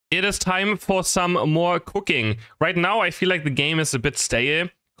it is time for some more cooking. Right now, I feel like the game is a bit stale.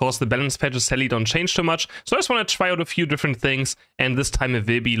 Of course, the balance patches sadly don't change too much, so I just want to try out a few different things, and this time it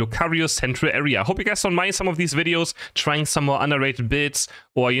will be Lucario's central area. I hope you guys don't mind some of these videos, trying some more underrated builds,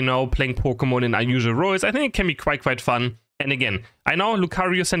 or, you know, playing Pokemon in unusual roles. I think it can be quite fun. And again, I know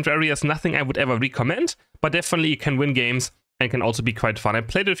Lucario's central area is nothing I would ever recommend, but definitely it can win games, and can also be quite fun. I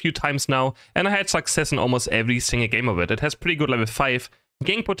played it a few times now, and I had success in almost every single game of it. It has pretty good level 5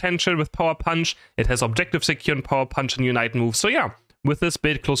 gang potential with Power Punch, it has Objective Secure and Power Punch and Unite moves, so yeah, with this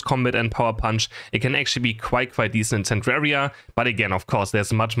build, Close Combat and Power Punch, it can actually be quite decent in Central Area, but again, of course,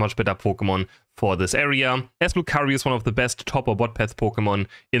 there's much better Pokemon for this area, as Lucario is one of the best top or bot path Pokemon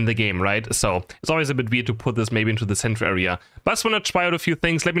in the game, right? So it's always a bit weird to put this maybe into the Central Area, but I just want to try out a few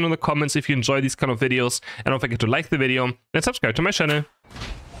things. Let me know in the comments if you enjoy these kind of videos, and don't forget to like the video and subscribe to my channel.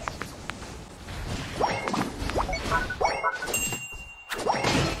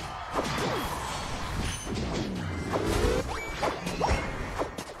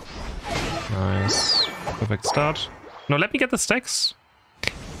 Nice. Perfect start. No, let me get the stacks.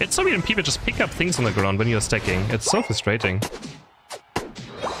 It's so weird when people just pick up things on the ground when you're stacking. It's so frustrating.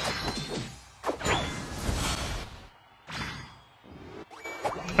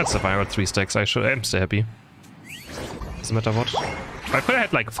 That's fine. I got 3 stacks. I'm still happy. Doesn't matter what. I could have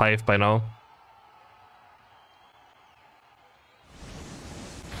had like 5 by now.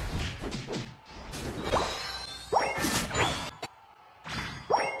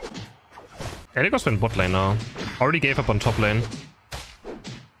 Eligos went bot lane now. Already gave up on top lane.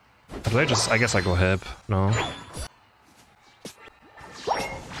 Do I just... I guess I go help. No.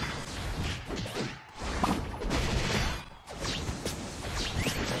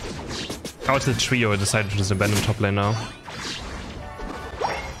 Oh, it's the trio. I decided to just abandon top lane now.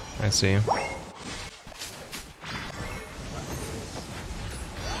 I see.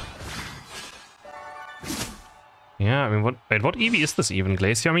 Yeah, I mean, what EV is this even,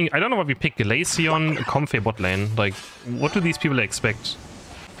 Glaceon? I mean, I don't know what we pick. Glaceon, Comfey bot lane. Like, what do these people expect?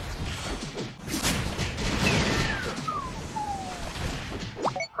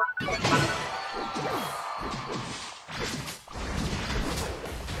 Oh,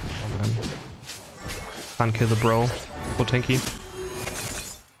 man. Can't kill the bro. So tanky.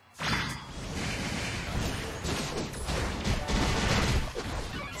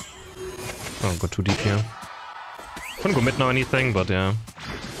 Oh, got too deep here. Couldn't go mid now or anything, but yeah.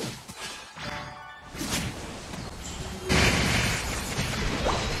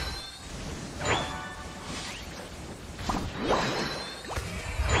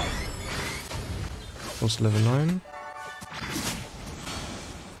 Close to level 9.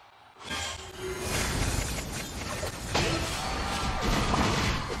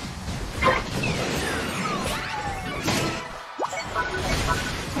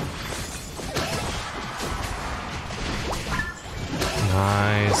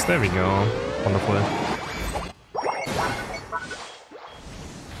 Nice, there we go. Wonderful.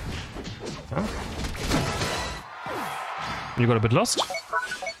 Huh? You got a bit lost?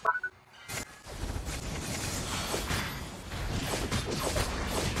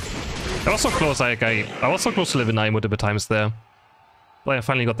 I was so close, I was so close to level 9 multiple times there. But I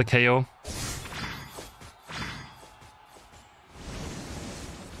finally got the KO.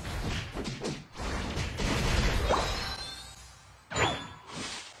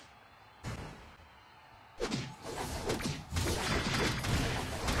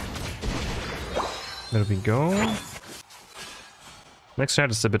 There we go. Next chat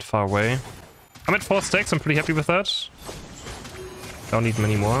is a bit far away. I'm at 4 stacks, I'm pretty happy with that. Don't need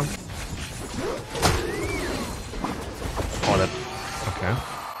many more. Oh, that... okay.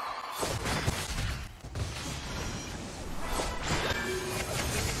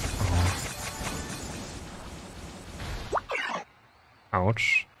 Oh.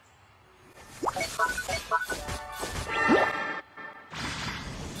 Ouch.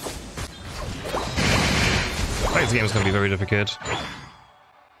 This game is going to be very difficult.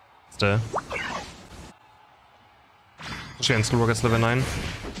 Still. Chance to work at level 9.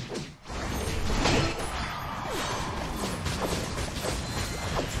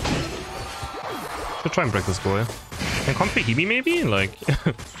 Should try and break this boy. Can Comfey Hebe maybe? Like...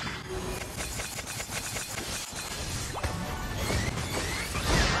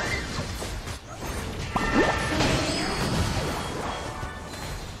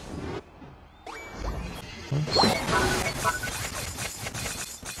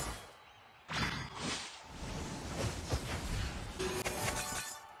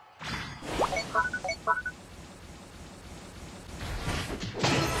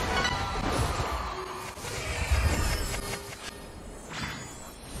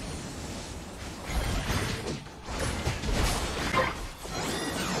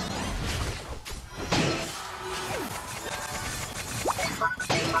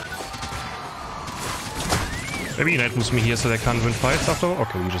 Maybe Unite moves me here so they can't win fights after.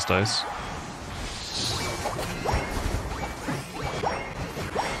 Okay, he just dies.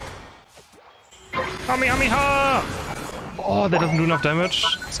 Kamehameha! Oh, that doesn't do enough damage.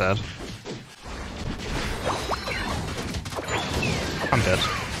 Sad. I'm dead.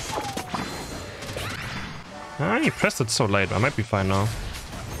 Ah, he pressed it so late. I might be fine now.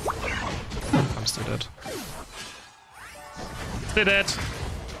 I'm still dead. Still dead.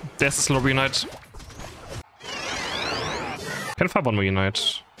 There's the slow Unite. Can fight one more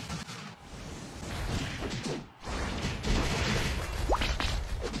Unite.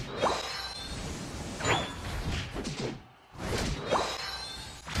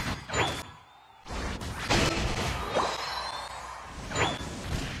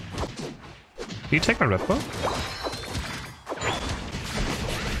 Can you take my red buff?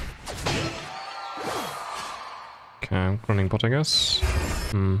 Okay, I'm running bot, I guess.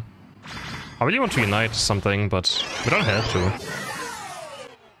 I really want to unite something, but we don't have to.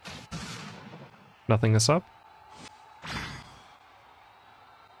 Nothing is up.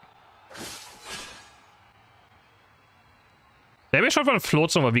 Maybe I should run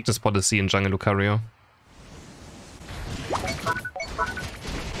floats over weakness policy in jungle Lucario.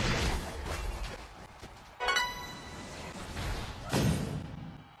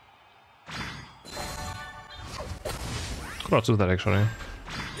 Could also do that actually.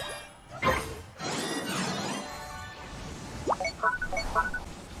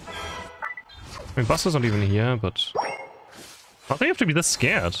 I mean, Buster's not even here, but why do you have to be this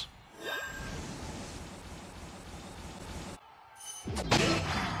scared?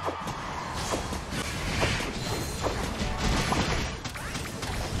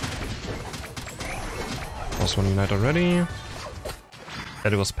 Lost one Unite already.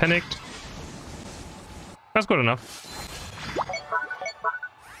 That was panicked. That's good enough.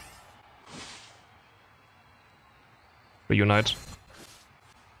 Reunite.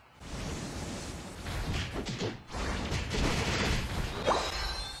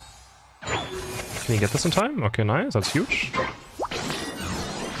 Can you get this in time? Okay, nice. That's huge.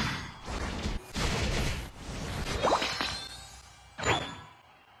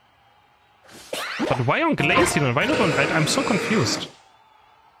 But why on Glacier and why not on... I'm so confused.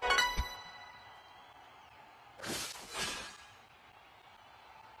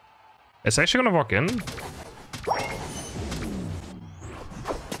 It's actually gonna walk in.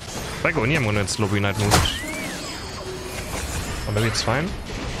 If I go in here, I'm gonna slow Unite move. Or maybe it's fine.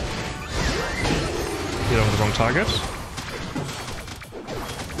 Hit over the wrong target.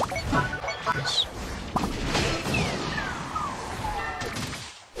 Yes.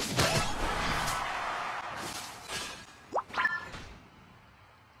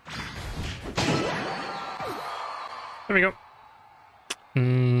 There we go.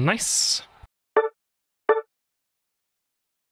 Nice.